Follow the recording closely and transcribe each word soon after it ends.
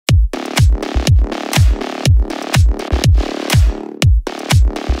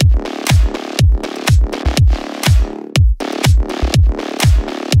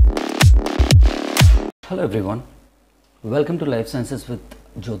Hello everyone, welcome to Life Sciences with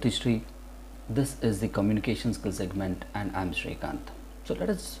Jyotishri. This is the communication skill segment and I'm Srikanth. So let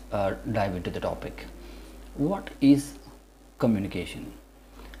us dive into the topic. What is communication?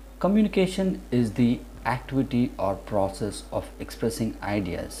 Communication is the activity or process of expressing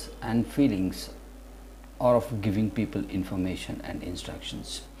ideas and feelings or of giving people information and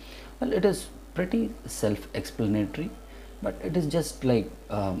instructions. Well, it is pretty self-explanatory, but it is just like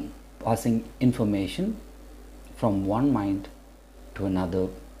passing information from one mind to another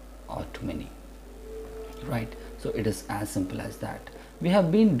or to many, right? So it is as simple as that. We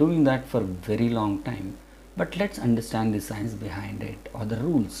have been doing that for a very long time, but let's understand the science behind it, or the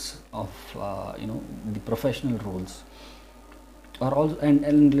rules of the professional rules, or also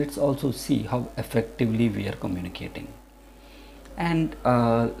and let's also see how effectively we are communicating. And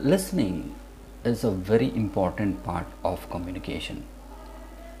listening is a very important part of communication.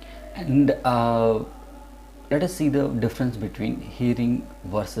 And let us see the difference between hearing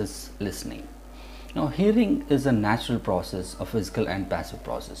versus listening. Now, hearing is a natural process, a physical and passive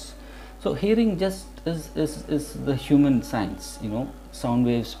process. So hearing just is the human science, sound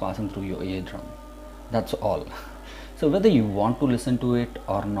waves passing through your eardrum. That's all. So whether you want to listen to it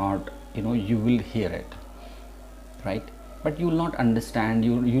or not, you will hear it, right? But you will not understand,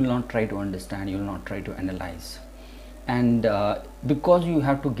 you will not try to understand, you will not try to analyze. And because you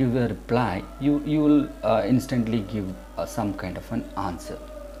have to give a reply, you will instantly give some kind of an answer.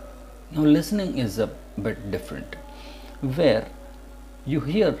 Now listening is a bit different, where you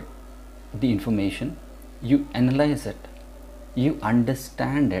hear the information, you analyze it, you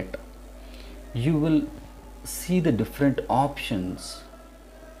understand it, you will see the different options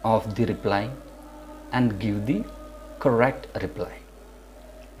of the reply and give the correct reply,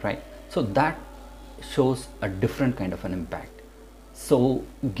 right? So that shows a different kind of an impact. So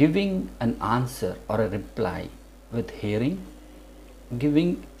giving an answer or a reply with hearing,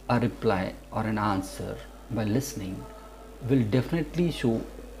 giving a reply or an answer by listening will definitely show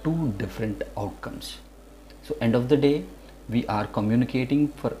two different outcomes. So end of the day, we are communicating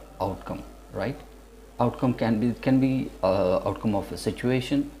for outcome, right? Outcome can be outcome of a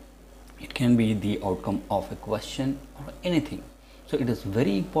situation, it can be the outcome of a question or anything. So it is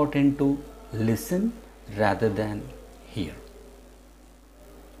very important to listen rather than hear.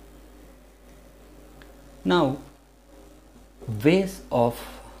 Now, ways of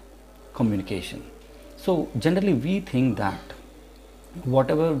communication. So generally we think that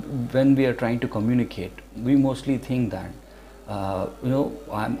when we are trying to communicate, we mostly think that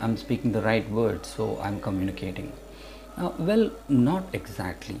I'm speaking the right words, so I'm communicating. Well, not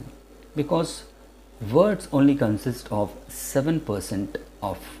exactly, because words only consist of 7%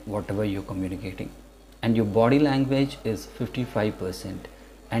 of whatever you're communicating, and your body language is 55%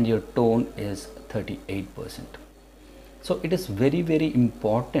 and your tone is 38%. So it is very, very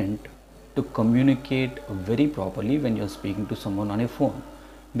important to communicate very properly when you're speaking to someone on a phone,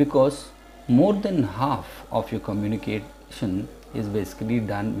 because more than half of your communication is basically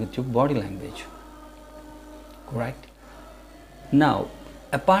done with your body language, correct? Now,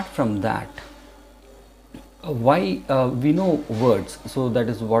 apart from that, why we know words, so that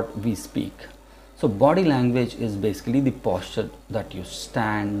is what we speak. So body language is basically the posture that you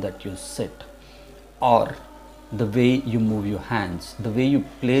stand, that you sit, or the way you move your hands, the way you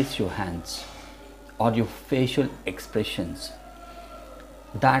place your hands, or your facial expressions.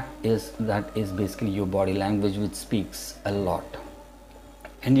 That is basically your body language, which speaks a lot.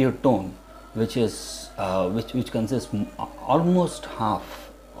 And your tone, which consists almost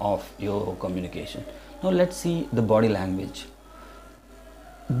half of your communication. Now let's see the body language.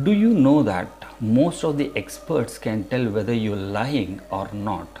 Do you know that most of the experts can tell whether you're lying or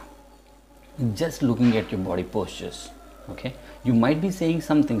not just looking at your body postures? Okay, you might be saying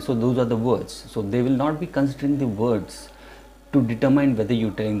something, so those are the words, so they will not be considering the words to determine whether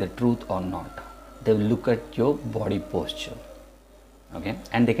you're telling the truth or not. They will look at your body posture, okay,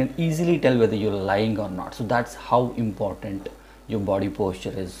 and they can easily tell whether you're lying or not. So that's how important your body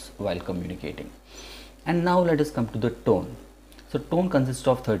posture is while communicating. And now let us come to the tone. So tone consists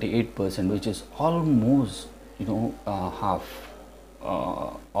of 38%, which is almost half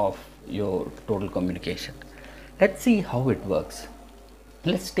of your total communication. Let's see how it works.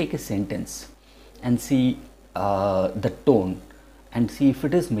 Let's take a sentence and see the tone and see if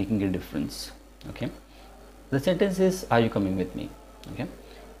it is making a difference. Okay, the sentence is, are you coming with me? Okay,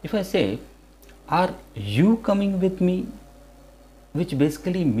 if I say, are you coming with me, which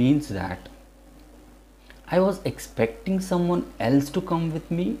basically means that I was expecting someone else to come with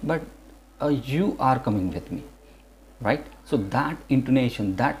me, but you are coming with me. right? So that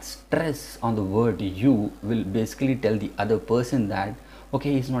intonation, that stress on the word you will basically tell the other person that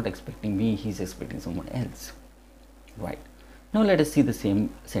okay, he's not expecting me, he's expecting someone else, right? Now let us see the same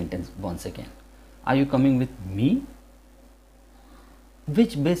sentence once again. Are you coming with me?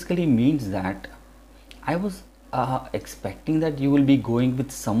 Which basically means that I was expecting that you will be going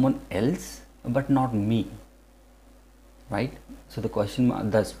with someone else but not me, right? So the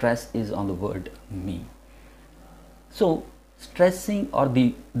the stress is on the word me. So stressing or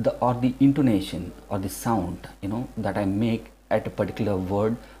the intonation or the sound, that I make at a particular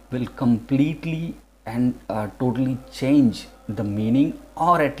word will completely and totally change the meaning,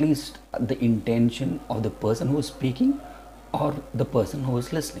 or at least the intention of the person who is speaking or the person who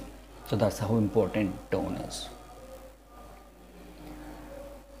is listening. So that's how important tone is.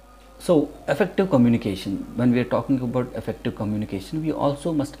 So effective communication, when we are talking about effective communication, we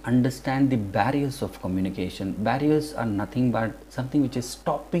also must understand the barriers of communication. Barriers are nothing but something which is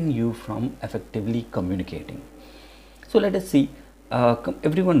stopping you from effectively communicating. So let us see,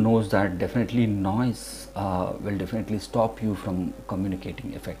 everyone knows that definitely noise will definitely stop you from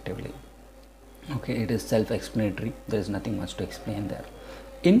communicating effectively. Okay, it is self-explanatory, there is nothing much to explain there.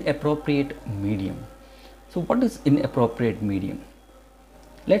 Inappropriate medium. So what is inappropriate medium?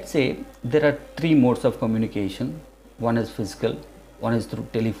 Let's say there are three modes of communication. One is physical, one is through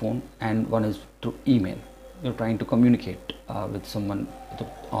telephone, and one is through email. You're trying to communicate with someone through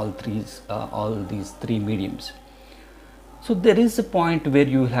all these three mediums. So there is a point where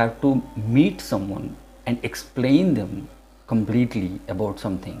you have to meet someone and explain them completely about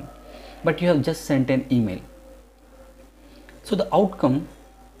something, but you have just sent an email. So the outcome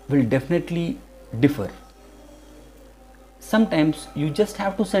will definitely differ. Sometimes you just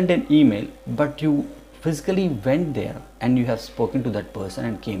have to send an email, but you physically went there and you have spoken to that person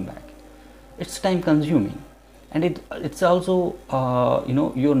and came back. It's time consuming, and it's also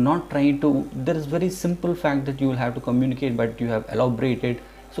you're not trying to, there is very simple fact that you will have to communicate, but you have elaborated.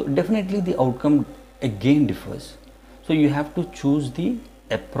 So definitely the outcome again differs. So you have to choose the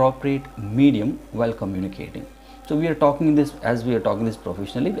appropriate medium while communicating. So we are talking this, as we are talking this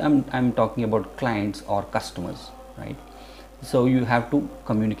professionally, I'm talking about clients or customers, right? So you have to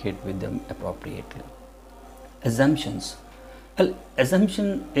communicate with them appropriately. Assumptions. Well,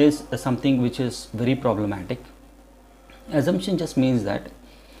 assumption is something which is very problematic. Assumption just means that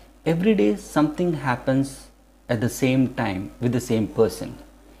every day something happens at the same time with the same person.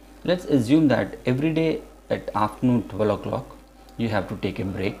 Let's assume that every day at afternoon 12 o'clock you have to take a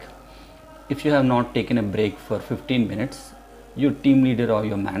break. If you have not taken a break for 15 minutes, your team leader or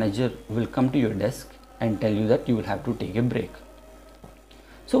your manager will come to your desk and tell you that you will have to take a break.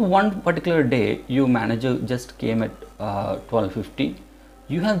 So one particular day your manager just came at 12:50.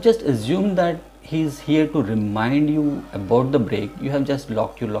 You have just assumed that he is here to remind you about the break. You have just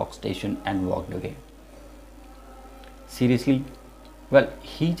locked your lock station and walked away. Seriously? Well,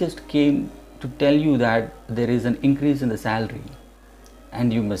 he just came to tell you that there is an increase in the salary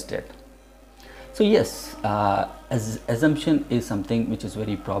and you missed it. So yes, assumption is something which is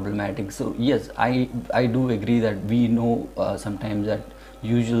very problematic. So yes, I do agree that we know sometimes that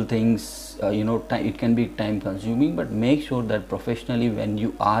usual things, it can be time consuming, but make sure that professionally when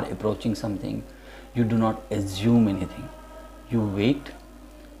you are approaching something, you do not assume anything. You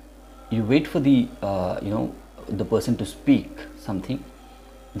wait for the the person to speak something,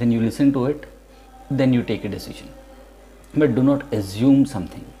 then you listen to it, then you take a decision, but do not assume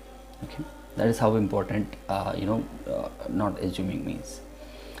something. Okay, that is how important not assuming means.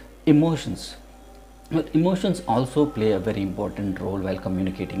 Emotions. Well, emotions also play a very important role while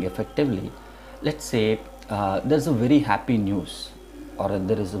communicating effectively. Let's say there's a very happy news, or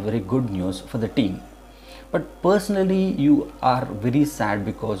there is a very good news for the team, but personally you are very sad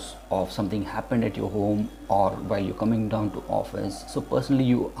because of something happened at your home or while you're coming down to office. So personally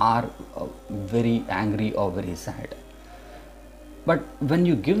you are very angry or very sad. But when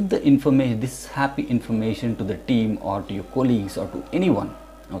you give the information, this happy information, to the team or to your colleagues or to anyone,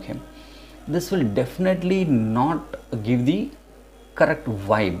 okay, this will definitely not give the correct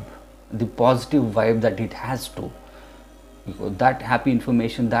vibe, the positive vibe that it has to. Because that happy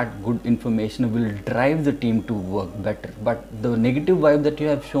information, that good information will drive the team to work better, but the negative vibe that you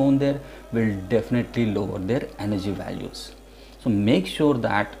have shown there will definitely lower their energy values. So make sure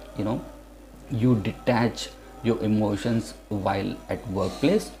that you detach your emotions while at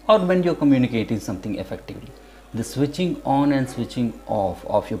workplace or when you're communicating something effectively. The switching on and switching off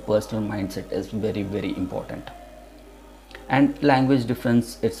of your personal mindset is very, very important. And language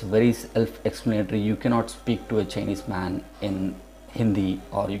difference, it's very self-explanatory. You cannot speak to a Chinese man in Hindi,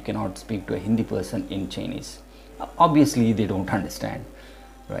 or you cannot speak to a Hindi person in Chinese. obviously they don't understand,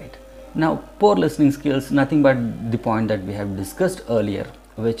 right? Now, poor listening skills, nothing but the point that we have discussed earlier,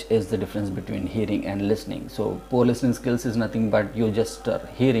 which is the difference between hearing and listening. So poor listening skills is nothing but you just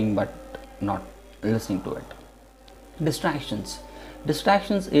hearing but not listening to it. Distractions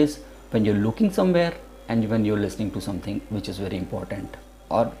is when you're looking somewhere and when you're listening to something which is very important,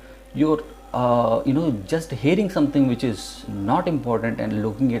 or you're just hearing something which is not important and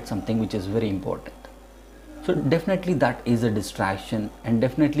looking at something which is very important. So definitely that is a distraction, and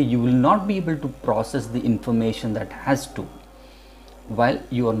definitely you will not be able to process the information that has to, while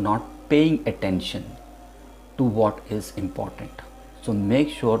you are not paying attention to what is important. So make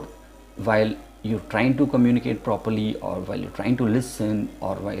sure while you're trying to communicate properly, or while you're trying to listen,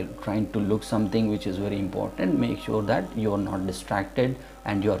 or while you're trying to look something which is very important, make sure that you are not distracted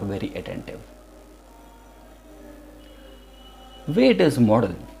and you are very attentive. Weight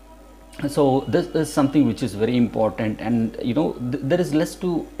model. So this is something which is very important, and there is less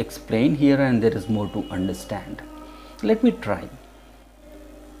to explain here and there is more to understand. Let me try.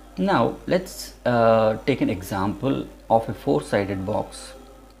 Now let's take an example of a four-sided box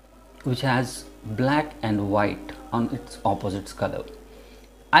which has black and white on its opposite color.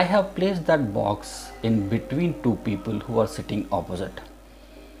 I have placed that box in between two people who are sitting opposite.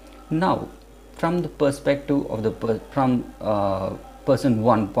 Now, from the perspective of the person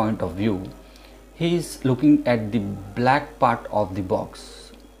one point of view, he is looking at the black part of the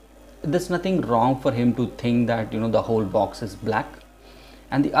box. There's nothing wrong for him to think that the whole box is black,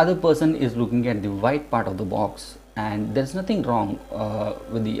 and the other person is looking at the white part of the box, and there's nothing wrong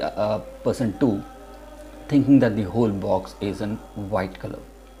with the person two thinking that the whole box is in white color.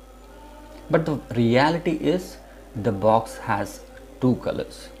 But the reality is the box has two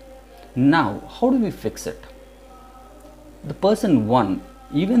colors. Now how do we fix it? The person one,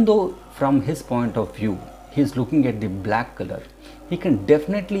 even though from his point of view he is looking at the black color, he can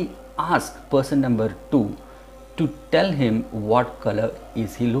definitely ask person number two to tell him what color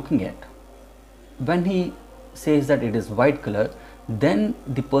is he looking at. When he says that it is white color, then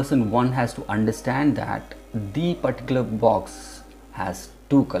the person one has to understand that the particular box has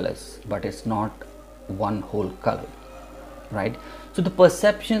two colors, but it's not one whole color, right? So the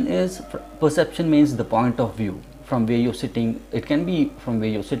perception means the point of view from where you're sitting. It can be from where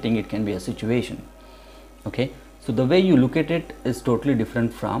you're sitting, it can be a situation. Okay, so the way you look at it is totally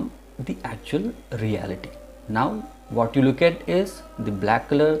different from the actual reality. Now what you look at is the black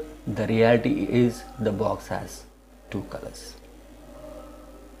color, the reality is the box has two colors.